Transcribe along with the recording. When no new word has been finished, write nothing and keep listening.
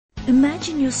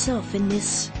Imagine yourself in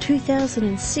this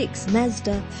 2006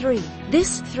 Mazda 3.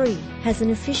 This 3 has an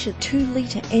efficient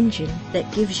 2-litre engine that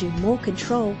gives you more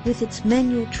control with its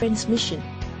manual transmission.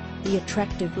 The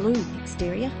attractive blue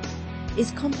exterior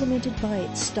is complemented by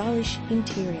its stylish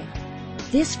interior.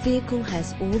 This vehicle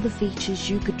has all the features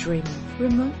you could dream of.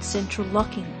 Remote central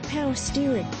locking, power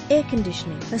steering, air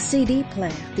conditioning, a CD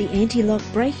player. The anti-lock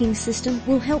braking system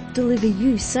will help deliver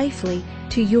you safely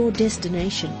to your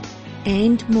destination.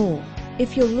 And more.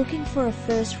 If you're looking for a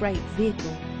first-rate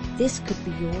vehicle, this could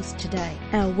be yours today.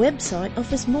 Our website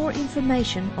offers more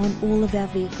information on all of our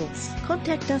vehicles.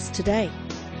 Contact us today.